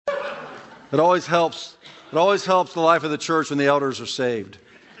It always helps. It always helps the life of the church when the elders are saved.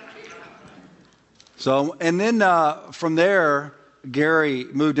 So, and then from there, Gary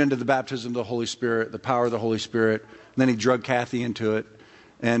moved into the baptism of the Holy Spirit, the power of the Holy Spirit. And then he drug Kathy into it.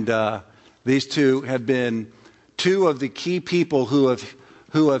 And these two have been two of the key people who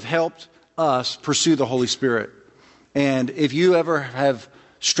have helped us pursue the Holy Spirit. And if you ever have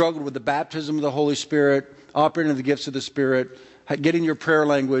struggled with the baptism of the Holy Spirit, operating in the gifts of the Spirit, getting your prayer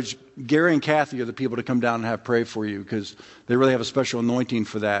language, Gary and Kathy are the people to come down and have pray for you, because they really have a special anointing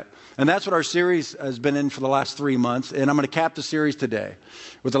for that. And that's what our series has been in for the last 3 months. And I'm going to cap the series today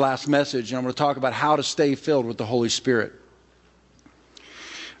with the last message. And I'm going to talk about how to stay filled with the Holy Spirit.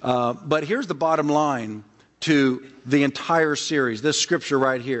 But here's the bottom line to the entire series, this scripture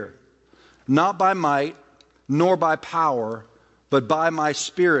right here. Not by might, nor by power, but by my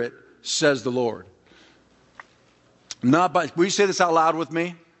Spirit, says the Lord. Will you say this out loud with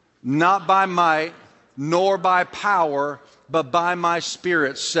me? Not by might, nor by power, but by my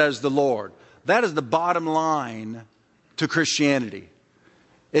Spirit, says the Lord. That is the bottom line to Christianity.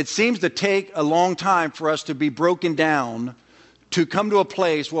 It seems to take a long time for us to be broken down, to come to a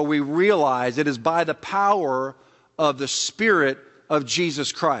place where we realize it is by the power of the Spirit of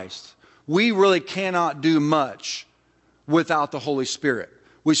Jesus Christ. We really cannot do much without the Holy Spirit.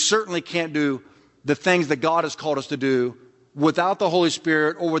 We certainly can't do the things that God has called us to do without the Holy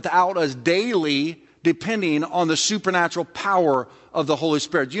Spirit, or without us daily depending on the supernatural power of the Holy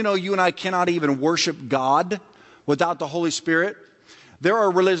Spirit. You know, you and I cannot even worship God without the Holy Spirit. There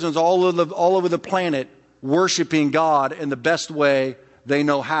are religions all over the planet worshiping God in the best way they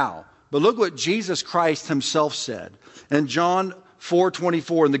know how. But look what Jesus Christ himself said in John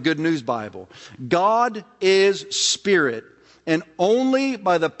 4:24 in the Good News Bible. God is Spirit, and only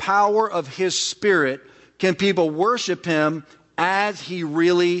by the power of His Spirit can people worship Him as He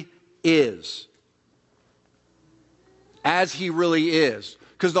really is. As He really is.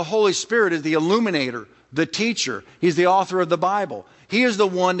 Because the Holy Spirit is the illuminator, the teacher. He's the author of the Bible. He is the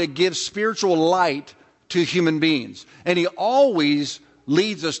one that gives spiritual light to human beings. And He always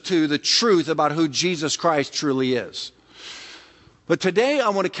leads us to the truth about who Jesus Christ truly is. But today I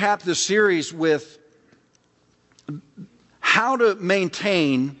want to cap this series with how to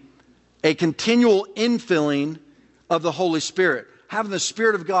maintain a continual infilling of the Holy Spirit. Having the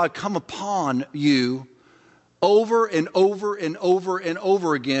Spirit of God come upon you over and over and over and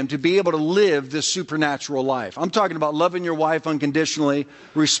over again to be able to live this supernatural life. I'm talking about loving your wife unconditionally,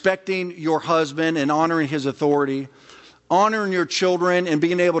 respecting your husband and honoring his authority, honoring your children and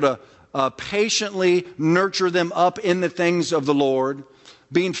being able to patiently nurture them up in the things of the Lord,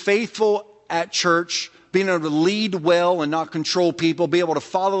 being faithful at church, being able to lead well and not control people, be able to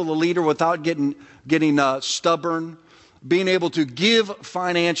follow the leader without getting stubborn, being able to give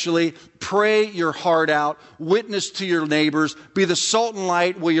financially, pray your heart out, witness to your neighbors, be the salt and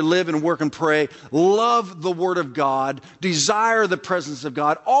light where you live and work and pray, love the Word of God, desire the presence of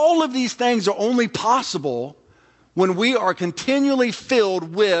God. All of these things are only possible when we are continually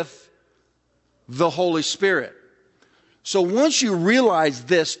filled with the Holy Spirit. So once you realize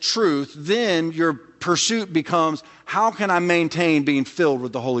this truth, then your pursuit becomes, how can I maintain being filled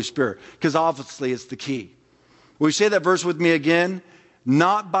with the Holy Spirit? Because obviously it's the key. Will you say that verse with me again?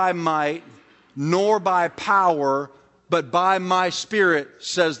 Not by might, nor by power, but by my Spirit,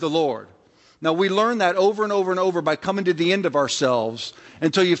 says the Lord. Now we learn that over and over and over by coming to the end of ourselves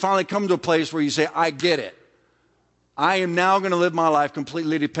until you finally come to a place where you say, I get it. I am now going to live my life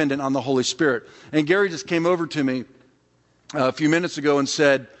completely dependent on the Holy Spirit. And Gary just came over to me a few minutes ago and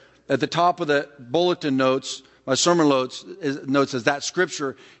said, at the top of the bulletin notes, my sermon notes as that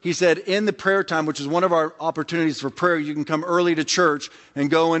scripture, he said, in the prayer time, which is one of our opportunities for prayer, you can come early to church and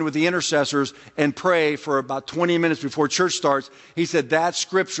go in with the intercessors and pray for about 20 minutes before church starts. He said that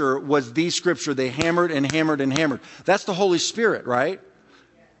scripture was the scripture they hammered and hammered and hammered. That's the Holy Spirit, right?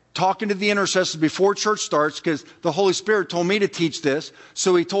 Talking to the intercessors before church starts, because the Holy Spirit told me to teach this.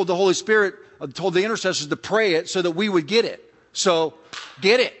 So he told the Holy Spirit, told the intercessors to pray it so that we would get it. So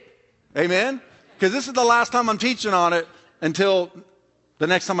get it. Amen? Because this is the last time I'm teaching on it until the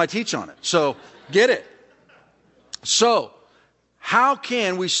next time I teach on it. So get it. So how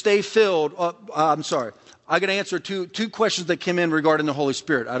can we stay filled? I'm sorry. I'm going to answer two questions that came in regarding the Holy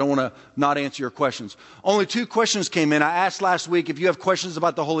Spirit. I don't want to not answer your questions. Only 2 questions came in. I asked last week, if you have questions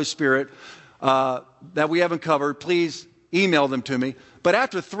about the Holy Spirit that we haven't covered, please email them to me. But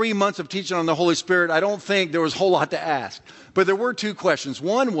after 3 months of teaching on the Holy Spirit, I don't think there was a whole lot to ask. But there were 2 questions.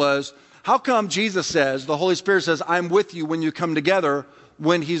 One was, how come Jesus says, the Holy Spirit says, I'm with you when you come together,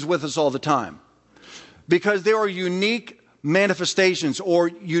 when He's with us all the time? Because there are unique manifestations or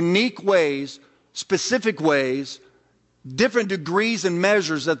unique ways, specific ways, different degrees and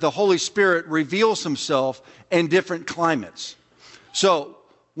measures that the Holy Spirit reveals himself in different climates. So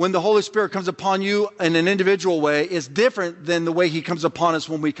when the Holy Spirit comes upon you in an individual way, it's different than the way he comes upon us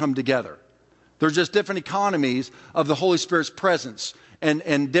when we come together. There's just different economies of the Holy Spirit's presence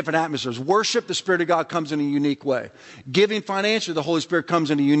and different atmospheres. Worship, the Spirit of God comes in a unique way. Giving financially, the Holy Spirit comes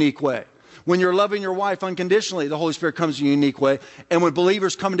in a unique way. When you're loving your wife unconditionally, the Holy Spirit comes in a unique way. And when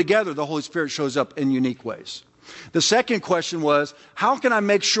believers come together, the Holy Spirit shows up in unique ways. The second question was, how can I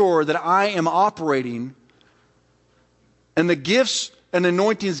make sure that I am operating in the gifts and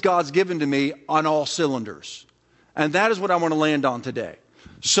anointings God's given to me on all cylinders? And that is what I want to land on today.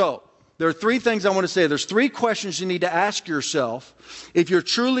 So, there are three things I want to say. There's three questions you need to ask yourself if you're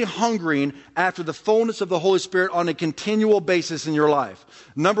truly hungering after the fullness of the Holy Spirit on a continual basis in your life.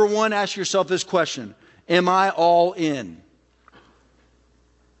 Number one, ask yourself this question: am I all in?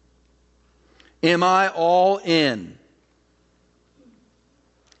 Am I all in?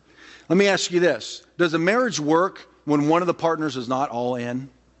 Let me ask you this. Does a marriage work when one of the partners is not all in?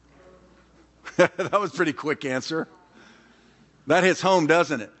 That was a pretty quick answer. That hits home,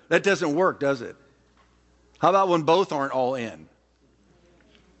 doesn't it? That doesn't work, does it? How about when both aren't all in?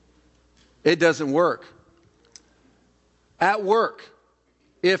 It doesn't work. At work,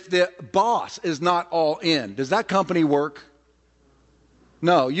 if the boss is not all in, does that company work?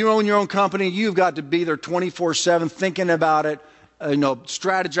 No. You own your own company. You've got to be there 24/7 thinking about it,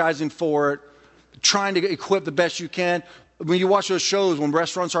 strategizing for it, trying to equip the best you can. When you watch those shows, when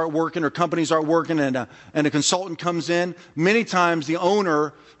restaurants aren't working or companies aren't working and a consultant comes in, many times the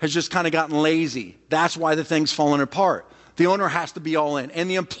owner has just kind of gotten lazy. That's why the thing's falling apart. The owner has to be all in. And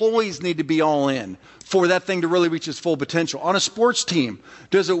the employees need to be all in for that thing to really reach its full potential. On a sports team,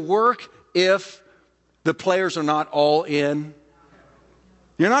 does it work if the players are not all in?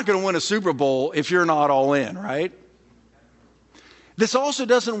 You're not going to win a Super Bowl if you're not all in, right? This also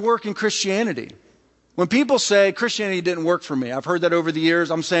doesn't work in Christianity. When people say Christianity didn't work for me, I've heard that over the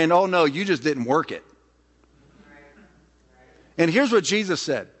years. I'm saying, oh no, you just didn't work it. And here's what Jesus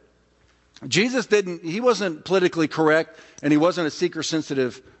said. He wasn't politically correct and he wasn't a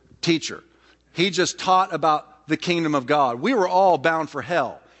seeker-sensitive teacher. He just taught about the kingdom of God. We were all bound for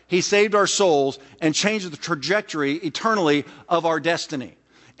hell. He saved our souls and changed the trajectory eternally of our destiny.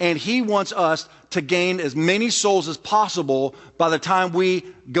 And he wants us to gain as many souls as possible by the time we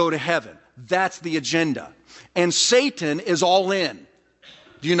go to heaven. That's the agenda. And Satan is all in.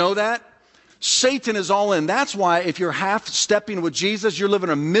 Do you know that? Satan is all in. That's why if you're half stepping with Jesus, you're living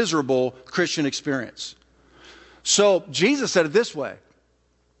a miserable Christian experience. So Jesus said it this way.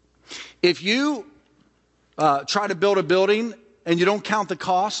 If you try to build a building and you don't count the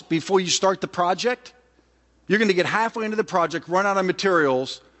cost before you start the project, you're going to get halfway into the project, run out of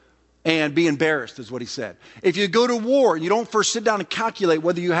materials, and be embarrassed, is what he said. If you go to war and you don't first sit down and calculate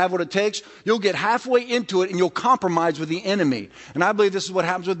whether you have what it takes, you'll get halfway into it and you'll compromise with the enemy. And I believe this is what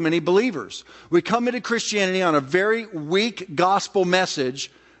happens with many believers. We come into Christianity on a very weak gospel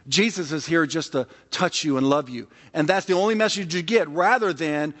message. Jesus is here just to touch you and love you. And that's the only message you get, rather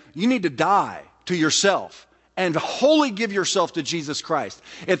than you need to die to yourself and wholly give yourself to Jesus Christ.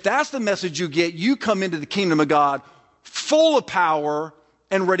 If that's the message you get, you come into the kingdom of God full of power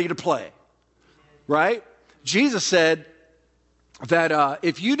and ready to play, right? Jesus said that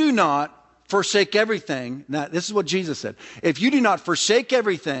if you do not forsake everything, now this is what Jesus said, if you do not forsake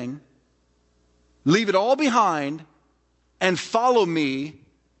everything, leave it all behind, and follow me,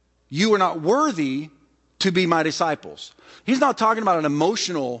 you are not worthy to be my disciples. He's not talking about an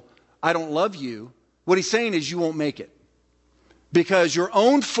emotional, I don't love you. What he's saying is you won't make it. Because your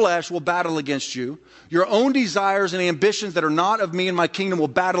own flesh will battle against you. Your own desires and ambitions that are not of me and my kingdom will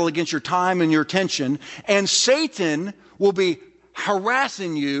battle against your time and your attention. And Satan will be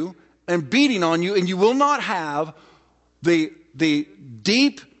harassing you and beating on you. And you will not have the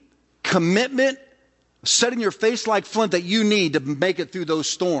deep commitment, setting your face like flint that you need to make it through those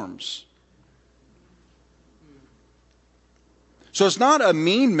storms. So it's not a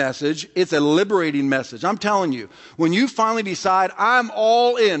mean message, it's a liberating message. I'm telling you, when you finally decide, I'm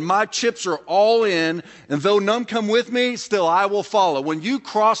all in, my chips are all in, and though none come with me, still I will follow. When you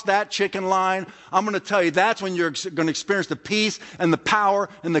cross that chicken line, I'm going to tell you, that's when you're going to experience the peace and the power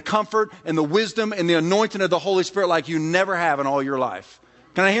and the comfort and the wisdom and the anointing of the Holy Spirit like you never have in all your life.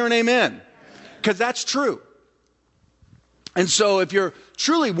 Can I hear an amen? Because that's true. And so if you're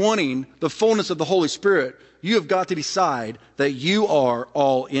truly wanting the fullness of the Holy Spirit, you have got to decide that you are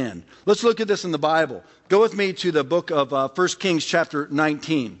all in. Let's look at this in the Bible. Go with me to the book of 1 Kings chapter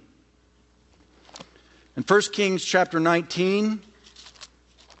 19. In 1 Kings chapter 19,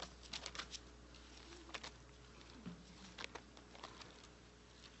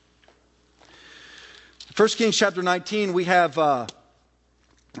 we have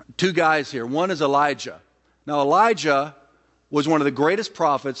two guys here. One is Elijah. Now, Elijah was one of the greatest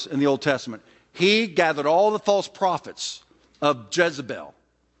prophets in the Old Testament. He gathered all the false prophets of Jezebel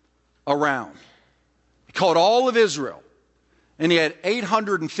around. He called all of Israel. And he had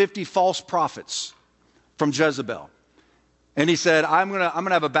 850 false prophets from Jezebel. And he said, I'm gonna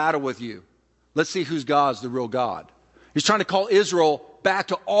have a battle with you. Let's see whose God's the real God. He's trying to call Israel back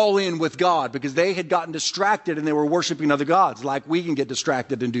to all in with God because they had gotten distracted and they were worshiping other gods, like we can get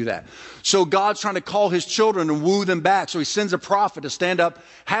distracted and do that. So God's trying to call his children and woo them back. So he sends a prophet to stand up,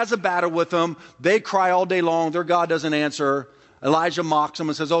 has a battle with them. They cry all day long. Their God doesn't answer. Elijah mocks them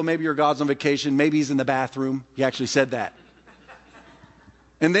and says, oh, maybe your God's on vacation. Maybe he's in the bathroom. He actually said that.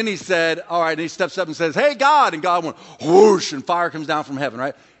 And then he said, all right, and he steps up and says, hey, God. And God went, whoosh, and fire comes down from heaven,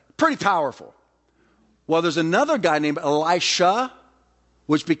 right? Pretty powerful. Well, there's another guy named Elisha,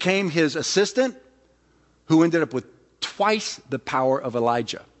 which became his assistant, who ended up with twice the power of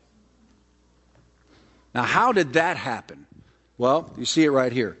Elijah. Now, how did that happen? Well, you see it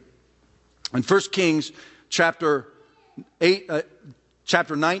right here. In 1 Kings chapter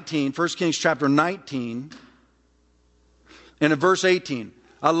 19, 1 Kings chapter 19, and in verse 18,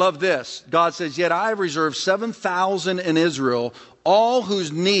 I love this. God says, yet I have reserved 7,000 in Israel, all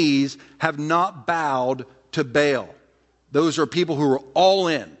whose knees have not bowed to Baal. Those are people who are all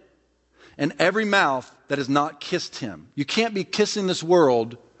in. And every mouth that has not kissed him. You can't be kissing this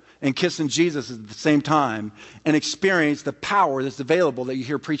world and kissing Jesus at the same time and experience the power that's available that you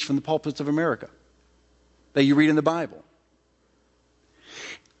hear preached from the pulpits of America, that you read in the Bible.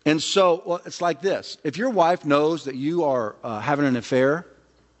 And so, well, it's like this. If your wife knows that you are having an affair,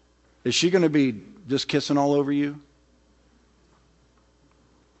 is she going to be just kissing all over you?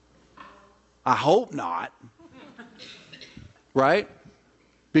 I hope not. Right?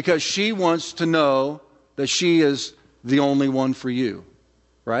 Because she wants to know that she is the only one for you.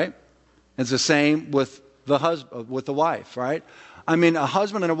 Right? It's the same with the husband, with the wife, right? I mean, a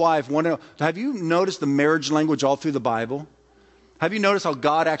husband and a wife want to know. Have you noticed the marriage language all through the Bible? Have you noticed how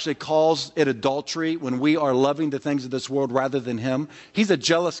God actually calls it adultery when we are loving the things of this world rather than him? He's a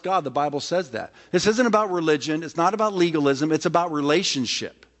jealous God. The Bible says that. This isn't about religion. It's not about legalism. It's about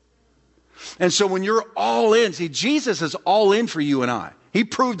relationship. And so when you're all in, see, Jesus is all in for you and I. He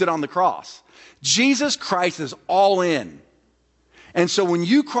proved it on the cross. Jesus Christ is all in. And so when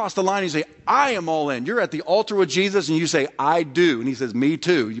you cross the line and you say, I am all in, you're at the altar with Jesus and you say, I do. And he says, me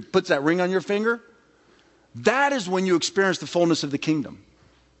too. He puts that ring on your finger. That is when you experience the fullness of the kingdom.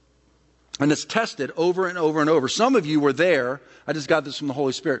 And it's tested over and over and over. Some of you were there. I just got this from the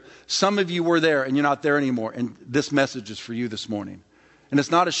Holy Spirit. Some of you were there and you're not there anymore. And this message is for you this morning. And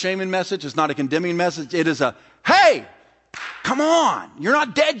it's not a shaming message. It's not a condemning message. It is a, hey, come on. You're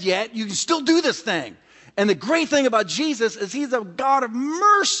not dead yet. You can still do this thing. And the great thing about Jesus is he's a God of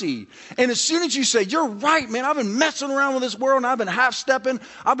mercy. And as soon as you say, you're right, man, I've been messing around with this world and I've been half-stepping.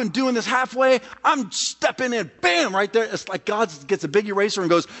 I've been doing this halfway. I'm stepping in. Bam, right there. It's like God gets a big eraser and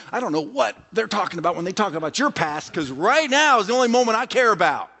goes, I don't know what they're talking about when they talk about your past because right now is the only moment I care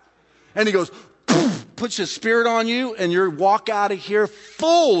about. And he goes, poof, puts his spirit on you and you walk out of here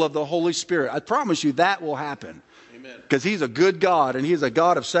full of the Holy Spirit. I promise you that will happen. Because he's a good God, and he's a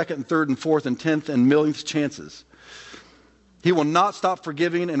God of second and third and fourth and 10th and millionth chances. He will not stop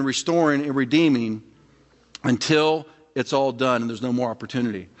forgiving and restoring and redeeming until it's all done and there's no more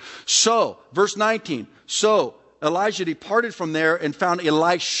opportunity. So, verse 19. So, Elijah departed from there and found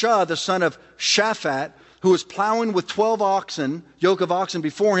Elisha, the son of Shaphat, who was plowing with 12 oxen, yoke of oxen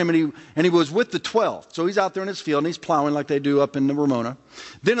before him, and he was with the 12th. So he's out there in his field, and he's plowing like they do up in the Ramona.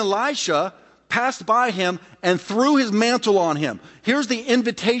 Then Elisha passed by him and threw his mantle on him. Here's the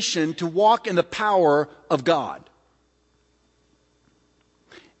invitation to walk in the power of God.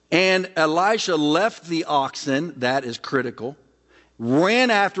 And Elisha left the oxen, that is critical,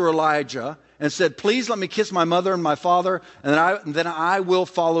 ran after Elijah and said, please let me kiss my mother and my father, and then I will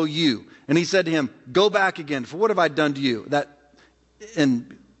follow you. And he said to him, go back again, for what have I done to you? That,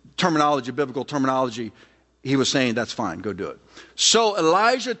 in terminology, biblical terminology, he was saying, that's fine, go do it. So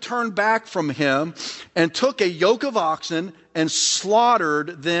Elijah turned back from him and took a yoke of oxen and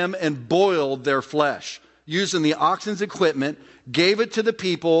slaughtered them and boiled their flesh, using the oxen's equipment, gave it to the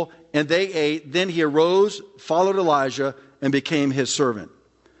people, and they ate. Then he arose, followed Elijah, and became his servant.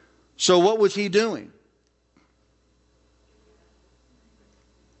 So what was he doing?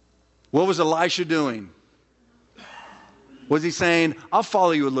 What was Elisha doing? Was he saying, I'll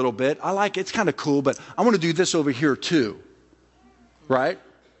follow you a little bit. I like it. It's kind of cool, but I want to do this over here too. Right?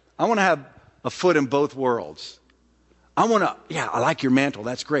 I want to have a foot in both worlds. I like your mantle.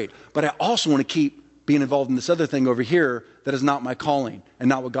 That's great. But I also want to keep being involved in this other thing over here that is not my calling and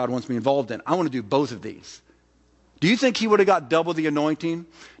not what God wants me involved in. I want to do both of these. Do you think he would have got double the anointing?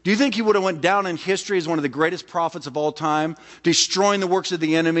 Do you think he would have went down in history as one of the greatest prophets of all time, destroying the works of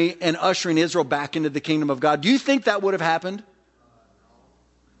the enemy and ushering Israel back into the kingdom of God? Do you think that would have happened?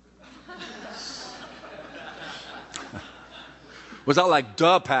 Was that like,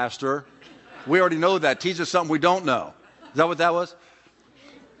 duh, Pastor? We already know that. Teach us something we don't know. Is that what that was?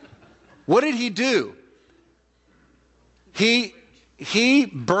 What did he do? He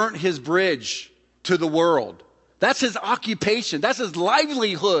burnt his bridge to the world. That's his occupation. That's his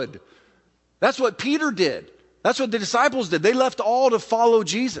livelihood. That's what Peter did. That's what the disciples did. They left all to follow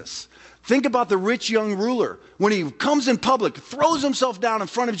Jesus. Think about the rich young ruler. When he comes in public, throws himself down in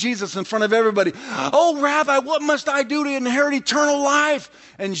front of Jesus, in front of everybody. Oh, Rabbi, what must I do to inherit eternal life?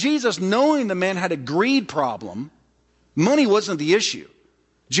 And Jesus, knowing the man had a greed problem, money wasn't the issue.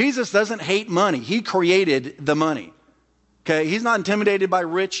 Jesus doesn't hate money. He created the money. Okay, he's not intimidated by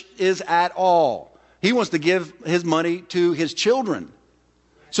riches at all. He wants to give his money to his children.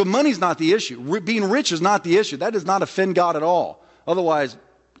 So money's not the issue. Being rich is not the issue. That does not offend God at all. Otherwise,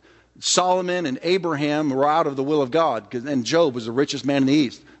 Solomon and Abraham were out of the will of God, and Job was the richest man in the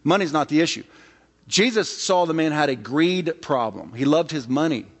East. Money's not the issue. Jesus saw the man had a greed problem. He loved his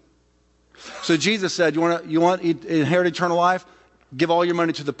money. So Jesus said, you want inherit eternal life? Give all your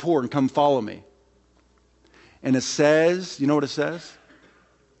money to the poor and come follow me. And it says, you know what it says?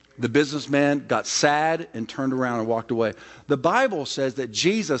 The businessman got sad and turned around and walked away. The Bible says that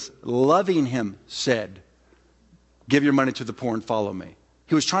Jesus, loving him, said, give your money to the poor and follow me.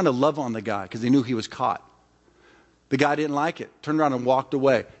 He was trying to love on the guy because he knew he was caught. The guy didn't like it, turned around and walked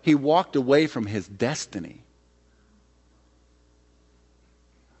away. He walked away from his destiny.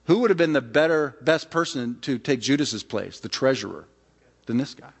 Who would have been the best person to take Judas's place, the treasurer, than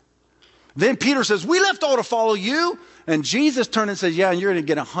this guy? Then Peter says, we left all to follow you. And Jesus turned and says, yeah, and you're going to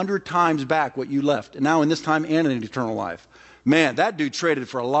get 100 times back what you left. And now in this time and in eternal life. Man, that dude traded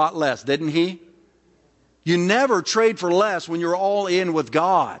for a lot less, didn't he? You never trade for less when you're all in with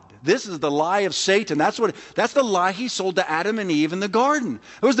God. This is the lie of Satan. That's the lie he sold to Adam and Eve in the garden.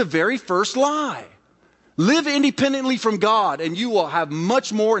 It was the very first lie. Live independently from God and you will have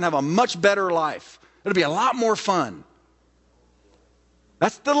much more and have a much better life. It'll be a lot more fun.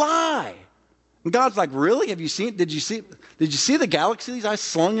 That's the lie. And God's like, really? Did you see the galaxies I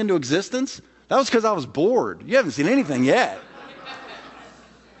slung into existence? That was because I was bored. You haven't seen anything yet.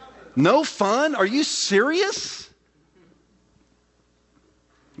 No fun? Are you serious?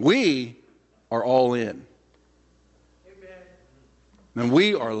 We are all in. Amen. And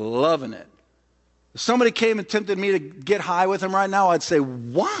we are loving it. If somebody came and tempted me to get high with him right now, I'd say,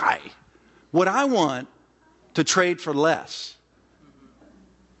 why would I want to trade for less?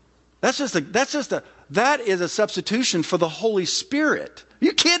 That is a substitution for the Holy Spirit. Are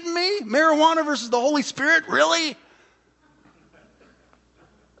you kidding me? Marijuana versus the Holy Spirit? Really?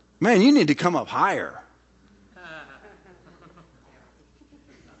 Man, you need to come up higher.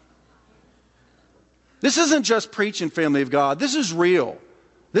 This isn't just preaching, family of God. This is real.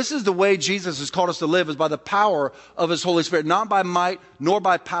 This is the way Jesus has called us to live, is by the power of his Holy Spirit. Not by might, nor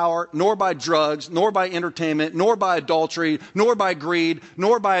by power, nor by drugs, nor by entertainment, nor by adultery, nor by greed,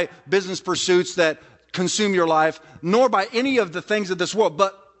 nor by business pursuits that consume your life, nor by any of the things of this world.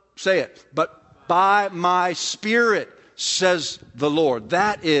 But, say it, but by my Spirit, says the Lord.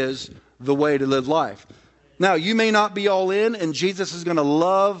 That is the way to live life. Now, you may not be all in, and Jesus is going to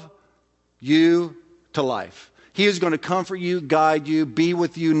love you to life. He is going to comfort you, guide you, be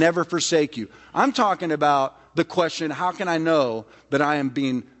with you, never forsake you. I'm talking about the question, how can I know that I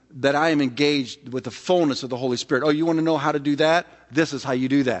am engaged with the fullness of the Holy Spirit? Oh, you want to know how to do that? This is how you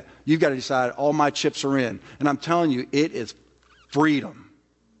do that. You've got to decide all my chips are in. And I'm telling you, it is freedom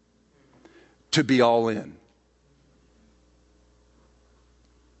to be all in.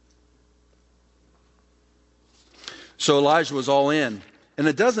 So Elijah was all in. And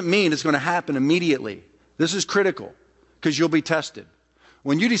it doesn't mean it's going to happen immediately. This is critical because you'll be tested.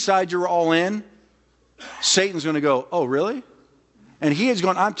 When you decide you're all in, Satan's going to go, oh, really? And he is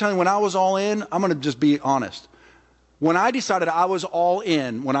going, I'm telling you, when I was all in, I'm going to just be honest. When I decided I was all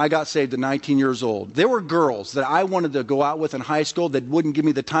in when I got saved at 19 years old, there were girls that I wanted to go out with in high school that wouldn't give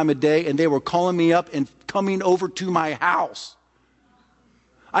me the time of day, and they were calling me up and coming over to my house.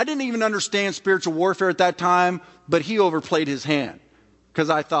 I didn't even understand spiritual warfare at that time, but he overplayed his hand because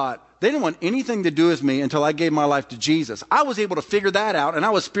I thought, They didn't want anything to do with me until I gave my life to Jesus. I was able to figure that out, and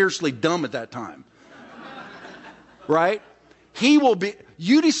I was spiritually dumb at that time. Right?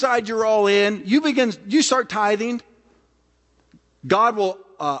 You decide you're all in, you start tithing, God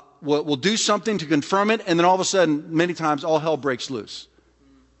will do something to confirm it, and then all of a sudden, many times, all hell breaks loose.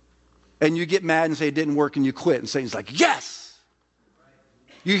 And you get mad and say it didn't work, and you quit, and Satan's like, yes!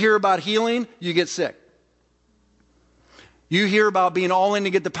 You hear about healing, you get sick. You hear about being all in to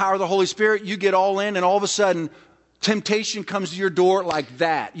get the power of the Holy Spirit, you get all in, and all of a sudden, temptation comes to your door like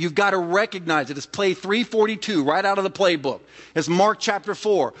that. You've got to recognize it. It's play 342, right out of the playbook. It's Mark chapter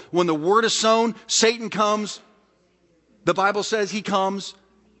 4. When the word is sown, Satan comes. The Bible says he comes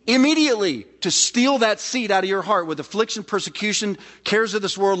immediately to steal that seed out of your heart with affliction, persecution, cares of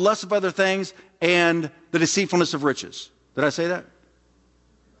this world, lust of other things, and the deceitfulness of riches. Did I say that?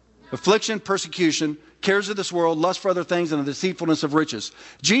 Affliction, persecution, cares of this world, lust for other things, and the deceitfulness of riches.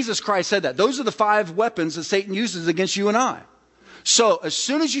 Jesus Christ said that. Those are the 5 weapons that Satan uses against you and I. So as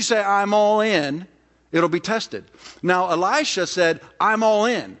soon as you say, I'm all in, it'll be tested. Now, Elisha said, I'm all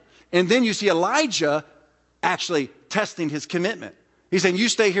in. And then you see Elijah actually testing his commitment. He's saying, you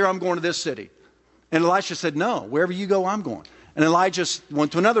stay here, I'm going to this city. And Elisha said, no, wherever you go, I'm going. And Elijah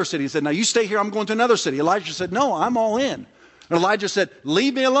went to another city and said, now you stay here, I'm going to another city. Elijah said, no, I'm all in. And Elijah said,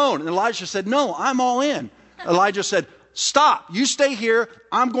 leave me alone. And Elijah said, no, I'm all in. Elijah said, stop, you stay here,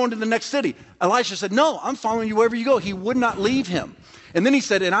 I'm going to the next city. Elisha said, no, I'm following you wherever you go. He would not leave him. And then he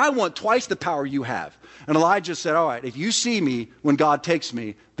said, and I want twice the power you have. And Elijah said, all right, if you see me when God takes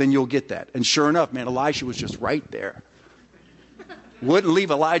me, then you'll get that. And sure enough, man, Elisha was just right there. Wouldn't leave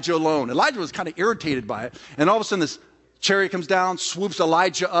Elijah alone. Elijah was kind of irritated by it. And all of a sudden this chariot comes down, swoops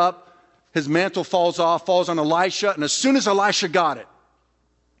Elijah up. His mantle falls off, falls on Elisha. And as soon as Elisha got it,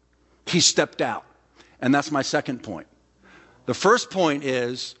 he stepped out. And that's my second point. The first point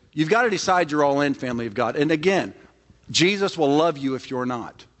is, you've got to decide you're all in, family of God. And again, Jesus will love you if you're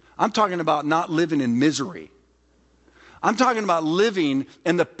not. I'm talking about not living in misery. I'm talking about living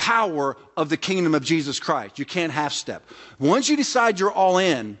in the power of the kingdom of Jesus Christ. You can't half step. Once you decide you're all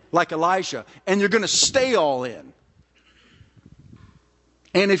in, like Elisha, and you're going to stay all in.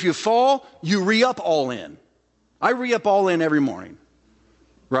 And if you fall, you re-up all in. I re-up all in every morning.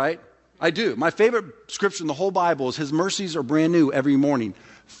 Right? I do. My favorite scripture in the whole Bible is His mercies are brand new every morning.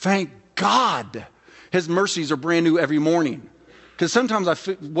 Thank God His mercies are brand new every morning. Because sometimes I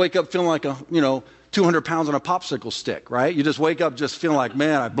wake up feeling like 200 pounds on a popsicle stick, right? You just wake up just feeling like,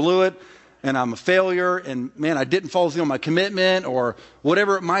 man, I blew it, and I'm a failure, and man, I didn't follow through on my commitment, or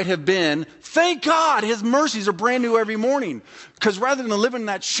whatever it might have been. Thank God His mercies are brand new every morning. Because rather than living in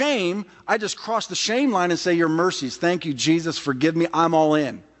that shame, I just cross the shame line and say, your mercies, thank you, Jesus, forgive me, I'm all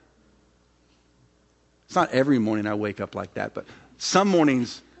in. It's not every morning I wake up like that, but some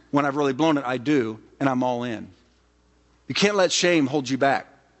mornings when I've really blown it, I do, and I'm all in. You can't let shame hold you back.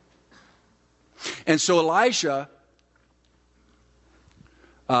 And so Elisha,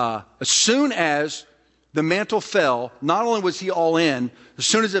 as soon as the mantle fell, not only was he all in, as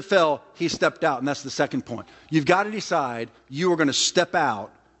soon as it fell, he stepped out. And that's the second point. You've got to decide you are going to step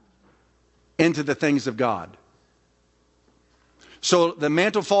out into the things of God. So the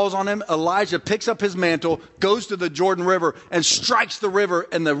mantle falls on him. Elijah picks up his mantle, goes to the Jordan River, and strikes the river,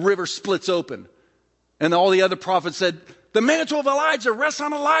 and the river splits open. And all the other prophets said, the mantle of Elijah rests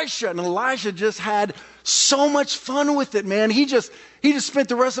on Elisha. And Elisha just had so much fun with it, man. He just spent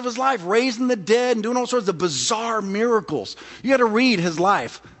the rest of his life raising the dead and doing all sorts of bizarre miracles. You got to read his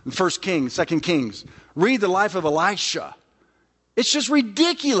life in 1 Kings, 2 Kings. Read the life of Elisha. It's just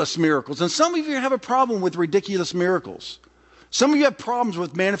ridiculous miracles. And some of you have a problem with ridiculous miracles. Some of you have problems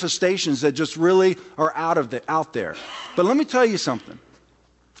with manifestations that just really are out there. But let me tell you something.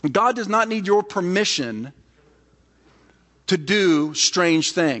 God does not need your permission to do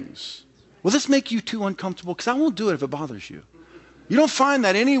strange things. Will this make you too uncomfortable? Because I won't do it if it bothers you. You don't find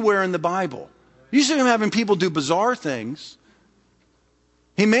that anywhere in the Bible. You see him having people do bizarre things.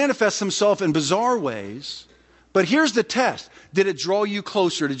 He manifests himself in bizarre ways. But here's the test. Did it draw you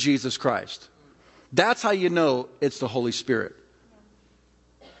closer to Jesus Christ? That's how you know it's the Holy Spirit.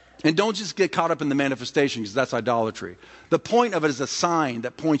 And don't just get caught up in the manifestation, because that's idolatry. The point of it is a sign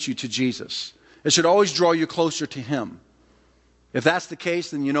that points you to Jesus. It should always draw you closer to Him. If that's the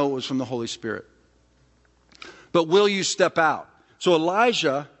case, then you know it was from the Holy Spirit. But will you step out? So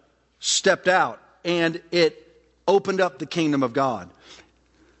Elijah stepped out, and it opened up the kingdom of God.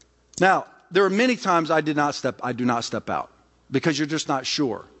 Now, there are many times I do not step out, because you're just not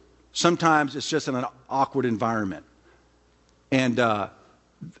sure. Sometimes it's just in an awkward environment. And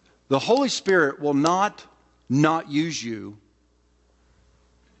the Holy Spirit will not use you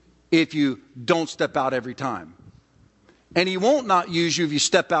if you don't step out every time. And he won't not use you if you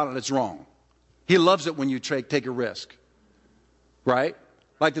step out and it's wrong. He loves it when you take a risk. Right?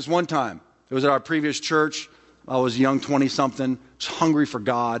 Like this one time. It was at our previous church. I was young, 20-something, was hungry for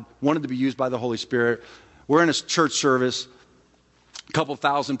God, wanted to be used by the Holy Spirit. We're in a church service, a couple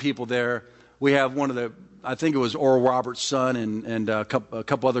thousand people there. We have I think it was Oral Roberts' son and a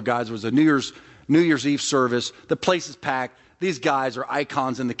couple other guys. It was a New Year's Eve service. The place is packed. These guys are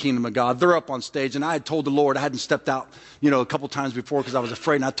icons in the kingdom of God. They're up on stage, and I had told the Lord, I hadn't stepped out, a couple times before because I was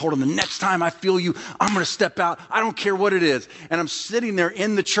afraid. And I told him, the next time I feel you, I'm going to step out. I don't care what it is. And I'm sitting there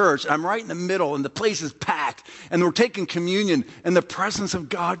in the church. I'm right in the middle, and the place is packed. And we're taking communion, and the presence of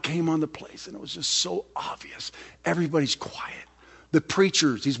God came on the place, and it was just so obvious. Everybody's quiet. The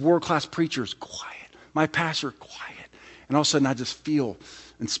preachers, these world-class preachers, quiet. My pastor, quiet. And all of a sudden, I just feel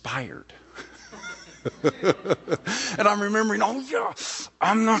inspired. And I'm remembering, oh yeah,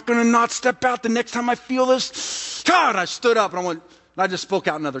 I'm not going to not step out the next time I feel this. God, I stood up and I just spoke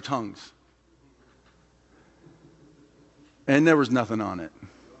out in other tongues. And there was nothing on it.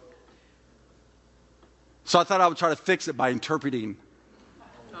 So I thought I would try to fix it by interpreting.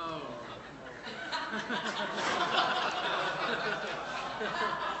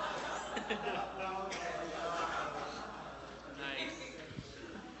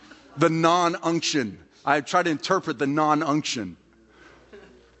 The non-unction. I tried to interpret the non-unction.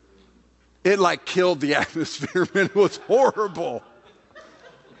 It killed the atmosphere, and it was horrible.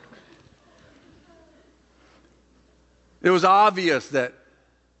 It was obvious that,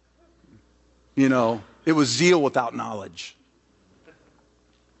 it was zeal without knowledge.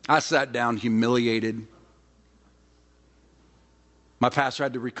 I sat down humiliated. My pastor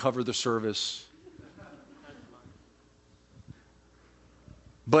had to recover the service.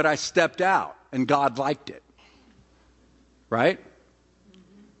 But I stepped out, and God liked it. Right?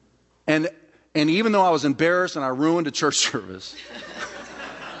 And even though I was embarrassed and I ruined a church service,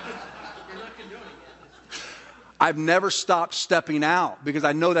 I've never stopped stepping out because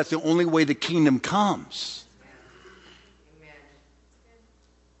I know that's the only way the kingdom comes.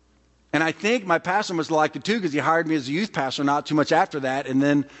 And I think my pastor must have liked it too because he hired me as a youth pastor not too much after that and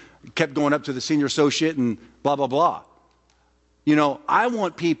then kept going up to the senior associate and blah, blah, blah. I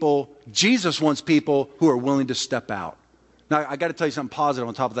want people, Jesus wants people who are willing to step out. Now, I got to tell you something positive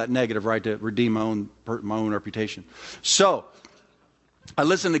on top of that negative, right, to redeem my own reputation. So, I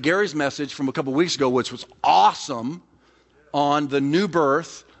listened to Gary's message from a couple weeks ago, which was awesome, on the new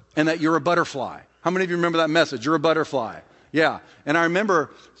birth and that you're a butterfly. How many of you remember that message? You're a butterfly. Yeah. And I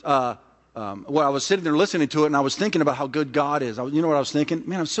remember, I was sitting there listening to it, and I was thinking about how good God is. You know what I was thinking?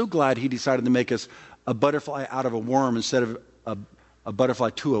 Man, I'm so glad he decided to make us a butterfly out of a worm instead of a butterfly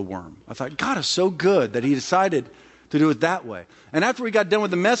to a worm. I thought, God is so good that he decided to do it that way. And after we got done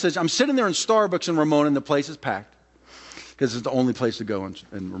with the message, I'm sitting there in Starbucks in Ramona, and the place is packed because it's the only place to go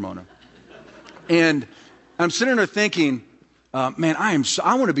in Ramona. And I'm sitting there thinking, man, I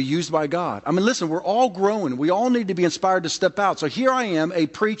want to be used by God. I mean, listen, we're all growing. We all need to be inspired to step out. So here I am, a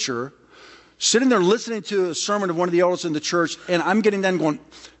preacher, sitting there listening to a sermon of one of the elders in the church, and I'm getting done going,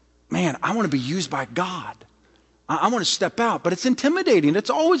 man, I want to be used by God. I want to step out, but it's intimidating. It's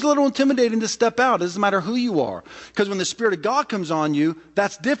always a little intimidating to step out. It doesn't matter who you are. Because when the Spirit of God comes on you,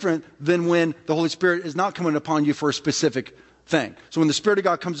 that's different than when the Holy Spirit is not coming upon you for a specific thing. So when the Spirit of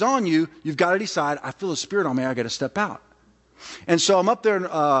God comes on you, you've got to decide, I feel the Spirit on me, I got to step out. And so I'm up there in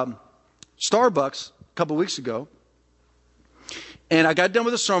Starbucks a couple weeks ago, and I got done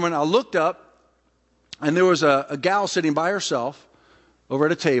with the sermon. I looked up, and there was a gal sitting by herself over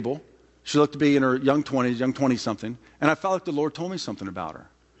at a table. She looked to be in her young 20-something. And I felt like the Lord told me something about her.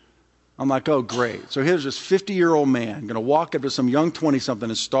 I'm like, oh, great. So here's this 50-year-old man going to walk up to some young 20-something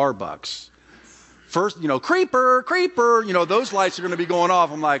in Starbucks. First, creeper, creeper. Those lights are going to be going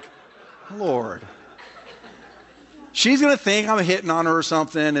off. I'm like, Lord. She's going to think I'm hitting on her or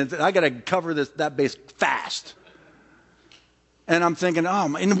something. And I got to cover that base fast. And I'm thinking,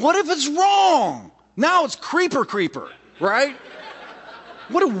 and what if it's wrong? Now it's creeper, creeper, right?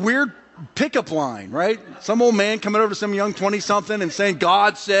 What a weird pickup line, right? Some old man coming over to some young 20-something and saying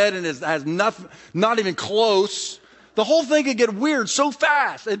God said and has nothing, not even close. The whole thing could get weird so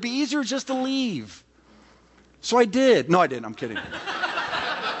fast. It'd be easier just to leave. So I did. No, I didn't. I'm kidding.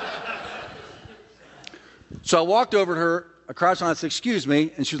 So I walked over to her. I crouched on and I said, excuse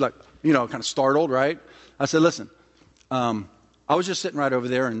me. And she was like, kind of startled, right? I said, listen, I was just sitting right over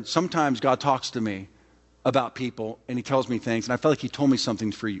there, and sometimes God talks to me about people, and he tells me things, and I felt like he told me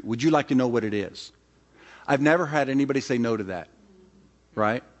something for you. Would you like to know what it is? I've never had anybody say no to that,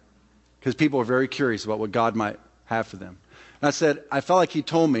 right? Because people are very curious about what God might have for them. And I said, I felt like he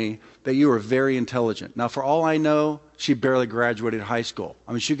told me that you were very intelligent. Now, for all I know, she barely graduated high school.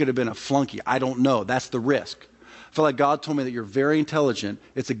 I mean, she could have been a flunky. I don't know. That's the risk. I feel like God told me that you're very intelligent.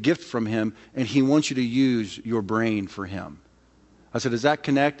 It's a gift from him, and he wants you to use your brain for him. I said, does that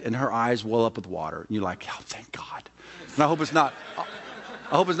connect? And her eyes well up with water. And you're like, oh, thank God. And I hope it's not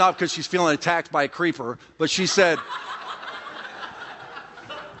because she's feeling attacked by a creeper. But she said,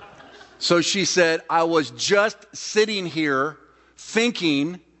 I was just sitting here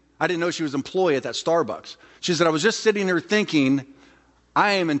thinking, I didn't know she was an employee at that Starbucks. She said, I was just sitting here thinking,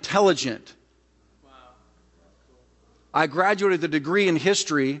 I am intelligent. I graduated with a degree in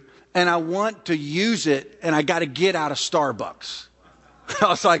history, and I want to use it, and I got to get out of Starbucks. I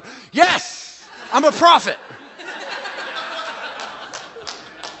was like, yes, I'm a prophet.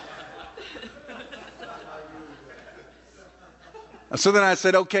 So then I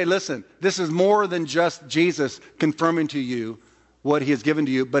said, okay, listen, this is more than just Jesus confirming to you what he has given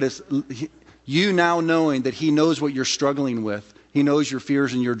to you, but it's you now knowing that he knows what you're struggling with. He knows your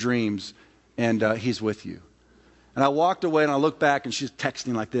fears and your dreams, and he's with you. And I walked away, and I looked back, and she's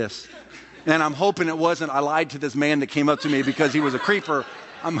texting like this. And I'm hoping it wasn't, I lied to this man that came up to me because he was a creeper.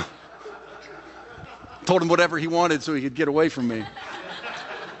 Told him whatever he wanted so he could get away from me.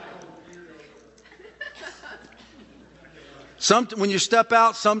 When you step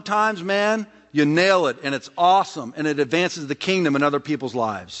out, sometimes, man, you nail it, and it's awesome, and it advances the kingdom in other people's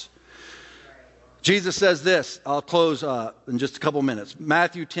lives. Jesus says this. I'll close in just a couple minutes.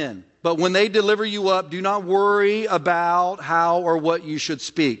 Matthew 10. But when they deliver you up, do not worry about how or what you should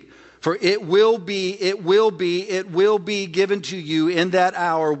speak. For it will be given to you in that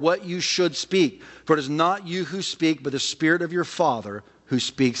hour what you should speak. For it is not you who speak, but the Spirit of your Father who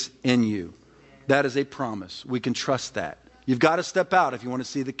speaks in you. That is a promise. We can trust that. You've got to step out if you want to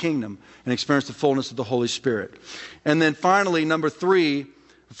see the kingdom and experience the fullness of the Holy Spirit. And then finally, number 3,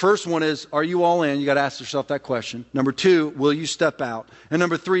 the first one is, are you all in? You got to ask yourself that question. Number 2, will you step out? And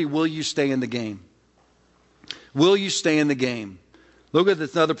number 3, will you stay in the game? Will you stay in the game? Look at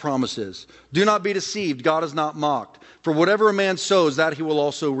this other promise is. Do not be deceived. God is not mocked. For whatever a man sows, that he will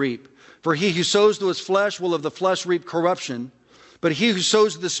also reap. For he who sows to his flesh will of the flesh reap corruption. But he who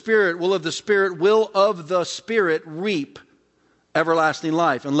sows to the Spirit will of the Spirit reap everlasting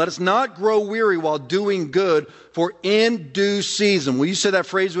life. And let us not grow weary while doing good, for in due season, will you say that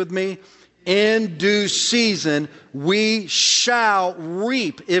phrase with me? In due season, we shall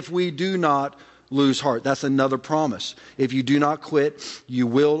reap if we do not lose heart. That's another promise. If you do not quit, you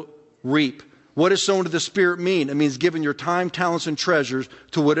will reap. What does sown to the Spirit mean? It means giving your time, talents, and treasures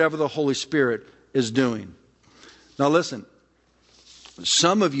to whatever the Holy Spirit is doing. Now listen,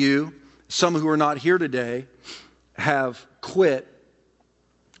 some of you, some who are not here today, have quit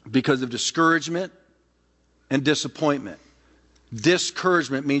because of discouragement and disappointment.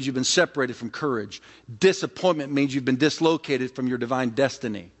 Discouragement means you've been separated from courage. Disappointment means you've been dislocated from your divine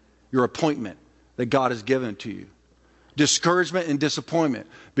destiny, your appointment that God has given to you. Discouragement and disappointment,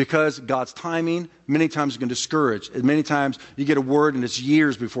 because God's timing many times can discourage. And many times you get a word and it's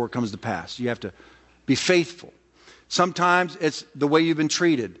years before it comes to pass. You have to be faithful. Sometimes it's the way you've been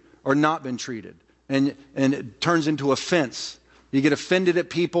treated or not been treated. And it turns into offense. You get offended at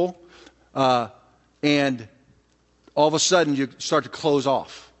people, and all of a sudden you start to close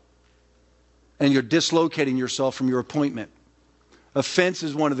off. And you're dislocating yourself from your appointment. Offense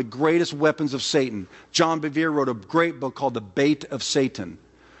is one of the greatest weapons of Satan. John Bevere wrote a great book called The Bait of Satan.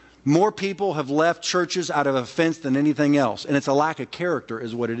 More people have left churches out of offense than anything else. And it's a lack of character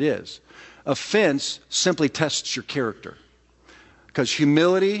is what it is. Offense simply tests your character. Because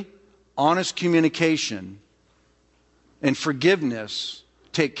humility, honest communication, and forgiveness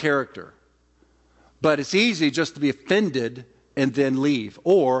take character. But it's easy just to be offended and then leave,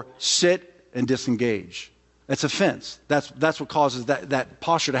 or sit and disengage. That's offense. That's what causes that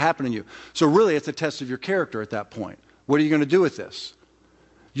posture to happen in you. So really, it's a test of your character at that point. What are you going to do with this?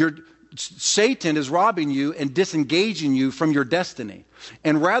 Satan is robbing you and disengaging you from your destiny.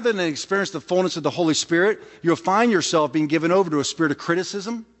 And rather than experience the fullness of the Holy Spirit, you'll find yourself being given over to a spirit of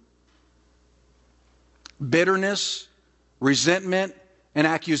criticism, bitterness, resentment, and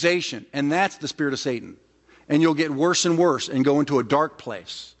accusation. And that's the spirit of Satan. And you'll get worse and worse and go into a dark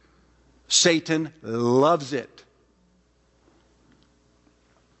place. Satan loves it.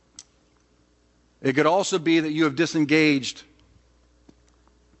 It could also be that you have disengaged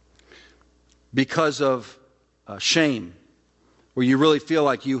because of shame, where you really feel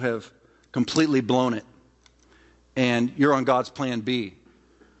like you have completely blown it and you're on God's plan B,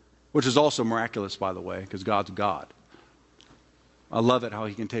 which is also miraculous, by the way, because God's God. I love it how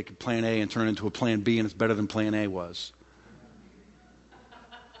he can take a plan A and turn it into a plan B, and it's better than plan A was.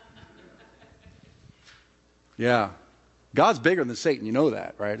 Yeah. God's bigger than Satan. You know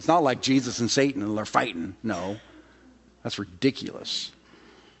that, right? It's not like Jesus and Satan and they're fighting. No. That's ridiculous.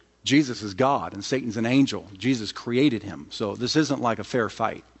 Jesus is God and Satan's an angel. Jesus created him. So this isn't like a fair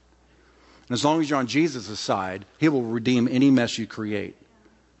fight. And as long as you're on Jesus' side, he will redeem any mess you create.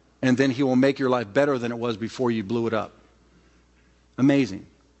 And then he will make your life better than it was before you blew it up. Amazing.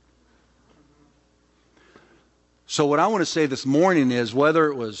 So what I want to say this morning is whether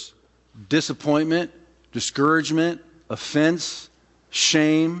it was disappointment, discouragement, offense,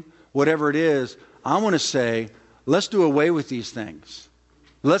 shame, whatever it is, I want to say, let's do away with these things.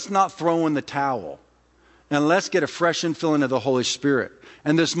 Let's not throw in the towel. And let's get a fresh infilling of the Holy Spirit.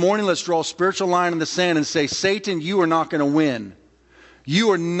 And this morning, let's draw a spiritual line in the sand and say, Satan, you are not going to win.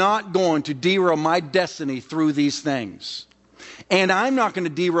 You are not going to derail my destiny through these things. And I'm not going to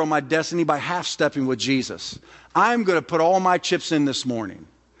derail my destiny by half-stepping with Jesus. I'm going to put all my chips in this morning.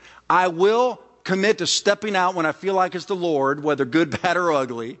 I will commit to stepping out when I feel like it's the Lord, whether good, bad, or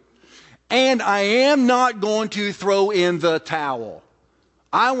ugly. And I am not going to throw in the towel.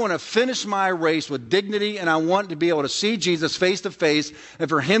 I want to finish my race with dignity, and I want to be able to see Jesus face to face, and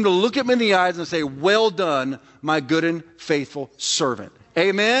for him to look at me in the eyes and say, well done, my good and faithful servant.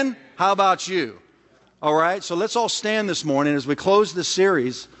 Amen? How about you? All right, so let's all stand this morning as we close this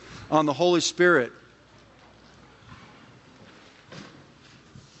series on the Holy Spirit.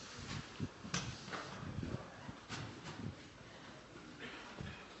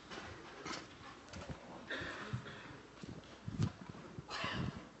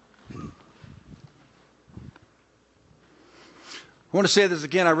 I want to say this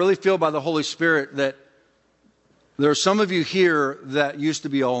again. I really feel by the Holy Spirit that there are some of you here that used to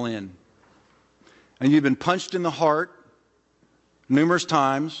be all in. And you've been punched in the heart numerous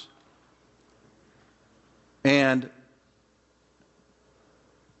times. And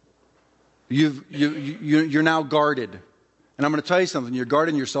you're now guarded. And I'm going to tell you something. You're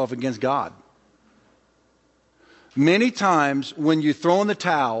guarding yourself against God. Many times when you throw in the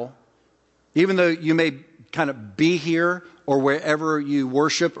towel, even though you may kind of be here or wherever you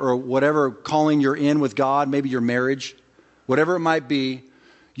worship or whatever calling you're in with God, maybe your marriage, whatever it might be,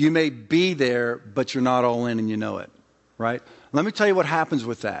 you may be there, but you're not all in and you know it, right? Let me tell you what happens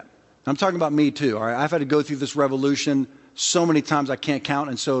with that. I'm talking about me too, all right? I've had to go through this revolution so many times I can't count,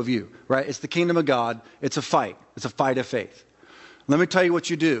 and so have you, right? It's the kingdom of God. It's a fight. It's a fight of faith. Let me tell you what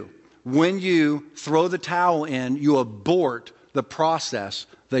you do. When you throw the towel in, you abort the process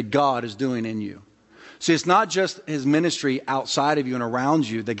that God is doing in you. See, it's not just his ministry outside of you and around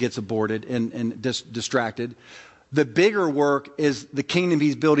you that gets aborted and distracted. The bigger work is the kingdom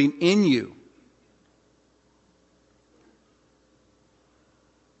he's building in you.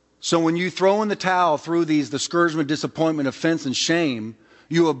 So when you throw in the towel through these discouragement, disappointment, offense, and shame,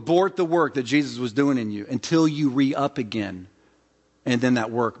 you abort the work that Jesus was doing in you until you re-up again. And then that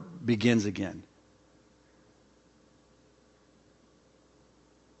work begins again.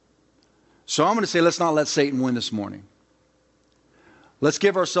 So I'm going to say, let's not let Satan win this morning. Let's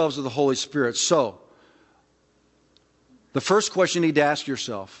give ourselves to the Holy Spirit. So, the first question you need to ask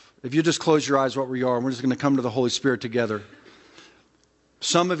yourself, if you just close your eyes wherever you are, and we're just going to come to the Holy Spirit together.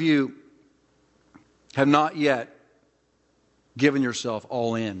 Some of you have not yet given yourself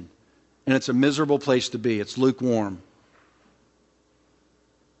all in. And it's a miserable place to be. It's lukewarm.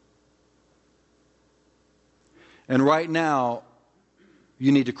 And right now,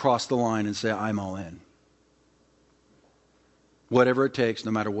 you need to cross the line and say, I'm all in. Whatever it takes,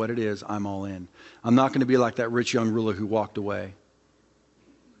 no matter what it is, I'm all in. I'm not going to be like that rich young ruler who walked away.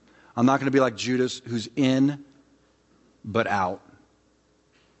 I'm not going to be like Judas who's in but out.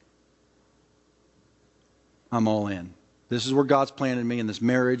 I'm all in. This is where God's planted me in this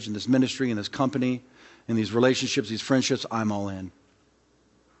marriage, in this ministry, in this company, in these relationships, these friendships. I'm all in.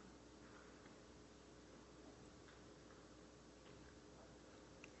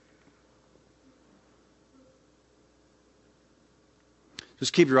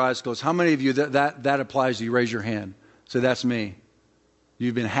 Just keep your eyes closed. How many of you that applies to you? Raise your hand. Say, that's me.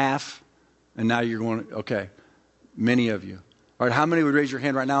 You've been half, and now you're going, okay. Many of you. All right, how many would raise your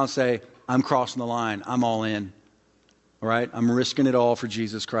hand right now and say, I'm crossing the line. I'm all in. All right, I'm risking it all for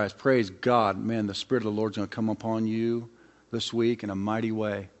Jesus Christ. Praise God. Man, the Spirit of the Lord's going to come upon you this week in a mighty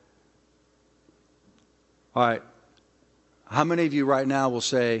way. All right, how many of you right now will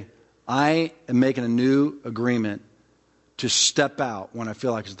say, I am making a new agreement to step out when I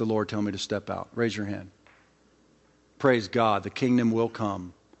feel like it's the Lord telling me to step out? Raise your hand. Praise God. The kingdom will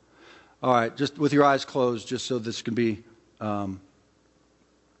come. All right, just with your eyes closed, just so this can be,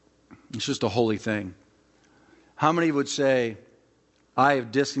 it's just a holy thing. How many would say, I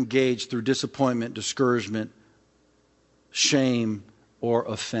have disengaged through disappointment, discouragement, shame, or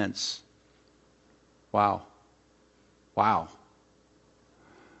offense. Wow. Wow.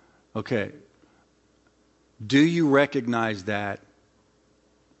 Okay. Do you recognize that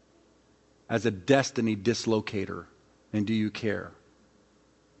as a destiny dislocator? And do you care?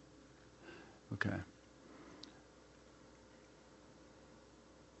 Okay.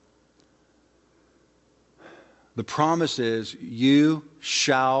 The promise is, you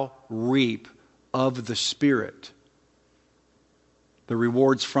shall reap of the Spirit the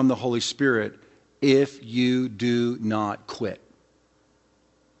rewards from the Holy Spirit if you do not quit.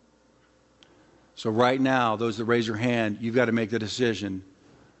 So right now, those that raise your hand, you've got to make the decision.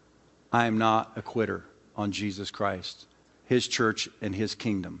 I am not a quitter on Jesus Christ, His church, and His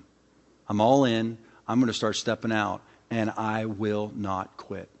kingdom. I'm all in. I'm going to start stepping out, and I will not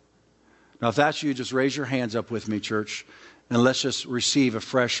quit. Now, if that's you, just raise your hands up with me, church, and let's just receive a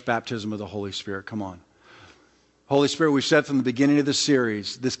fresh baptism of the Holy Spirit. Come on. Holy Spirit, we've said from the beginning of this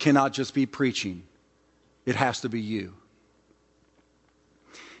series, this cannot just be preaching. It has to be you.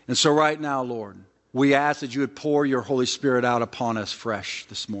 And so right now, Lord, we ask that you would pour your Holy Spirit out upon us fresh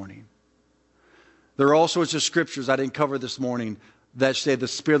this morning. There are all sorts of scriptures I didn't cover this morning that say the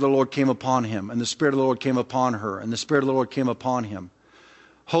Spirit of the Lord came upon him, and the Spirit of the Lord came upon her, and the Spirit of the Lord came upon him.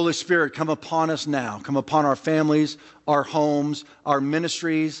 Holy Spirit, come upon us now. Come upon our families, our homes, our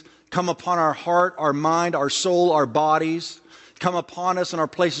ministries. Come upon our heart, our mind, our soul, our bodies. Come upon us in our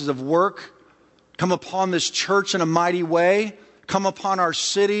places of work. Come upon this church in a mighty way. Come upon our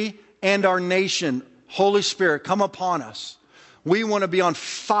city and our nation. Holy Spirit, come upon us. We want to be on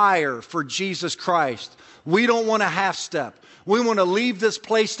fire for Jesus Christ. We don't want a half step. We want to leave this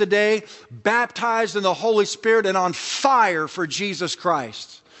place today baptized in the Holy Spirit and on fire for Jesus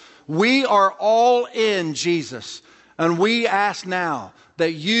Christ. We are all in Jesus. And we ask now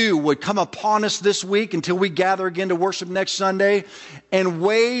that you would come upon us this week until we gather again to worship next Sunday in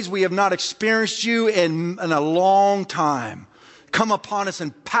ways we have not experienced you in a long time. Come upon us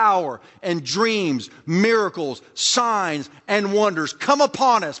in power and dreams, miracles, signs, and wonders. Come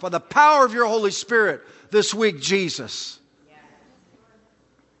upon us by the power of your Holy Spirit this week, Jesus.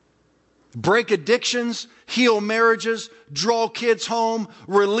 Break addictions, heal marriages, draw kids home,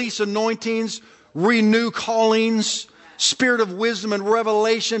 release anointings, renew callings, spirit of wisdom and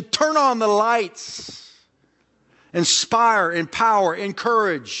revelation. Turn on the lights. Inspire, empower,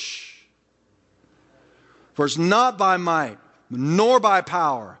 encourage. For it's not by might, nor by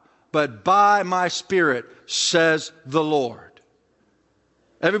power, but by my Spirit, says the Lord.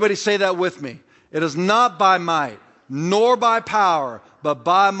 Everybody say that with me. It is not by might, nor by power, but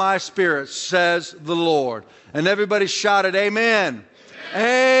by my Spirit, says the Lord. And everybody shouted, amen.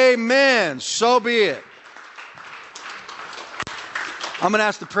 Amen. Amen. So be it. I'm going to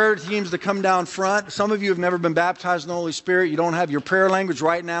ask the prayer teams to come down front. Some of you have never been baptized in the Holy Spirit. You don't have your prayer language.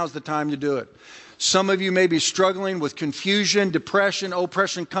 Right now is the time to do it. Some of you may be struggling with confusion, depression,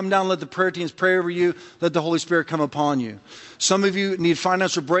 oppression. Come down, let the prayer teams pray over you. Let the Holy Spirit come upon you. Some of you need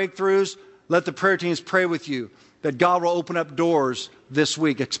financial breakthroughs. Let the prayer teams pray with you that God will open up doors this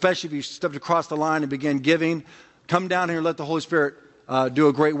week, especially if you stepped across the line and begin giving. Come down here and let the Holy Spirit do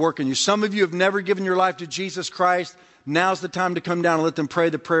a great work in you. Some of you have never given your life to Jesus Christ. Now's the time to come down and let them pray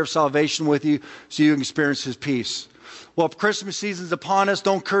the prayer of salvation with you so you can experience His peace. Well, if Christmas season's upon us,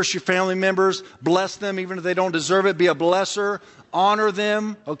 don't curse your family members. Bless them even if they don't deserve it. Be a blesser. Honor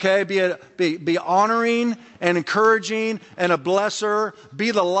them, okay? Be honoring and encouraging and a blesser.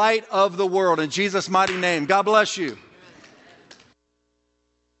 Be the light of the world in Jesus' mighty name. God bless you.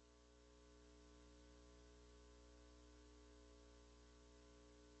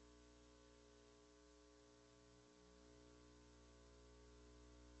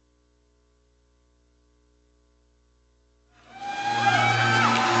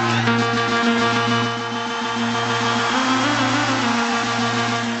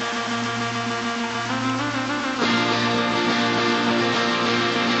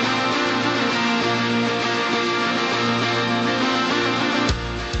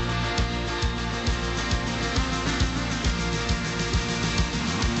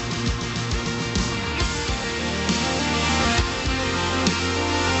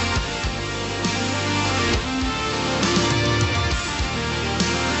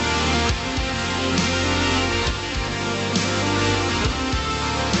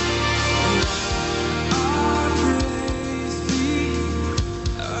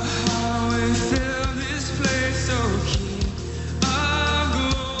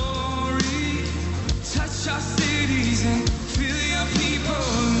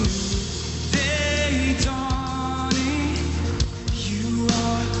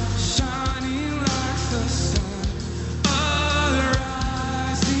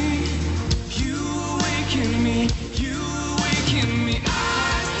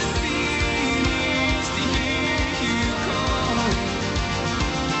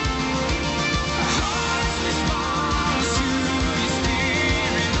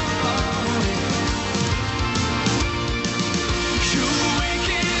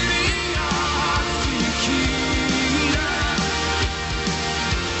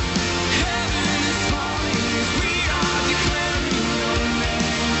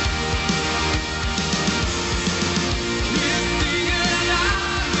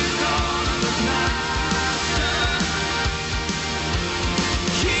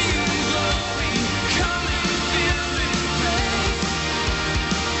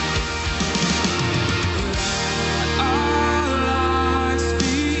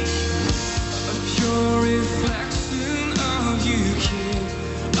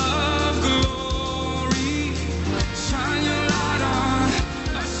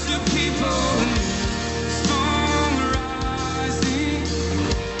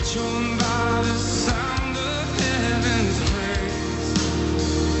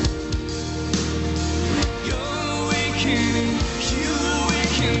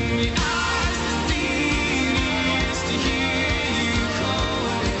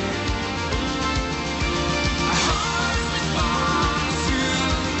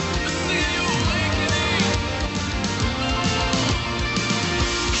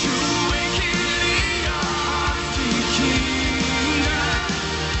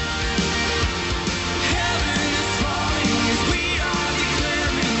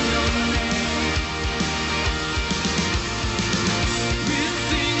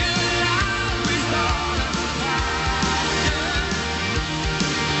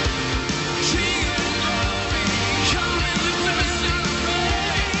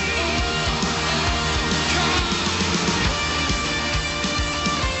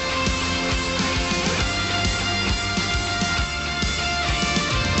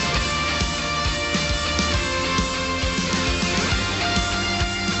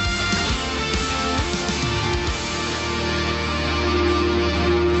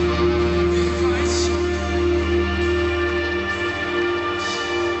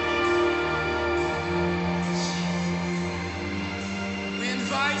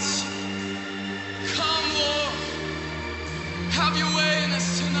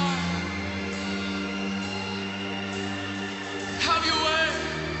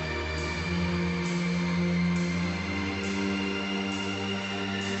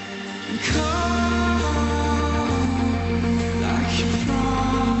 Come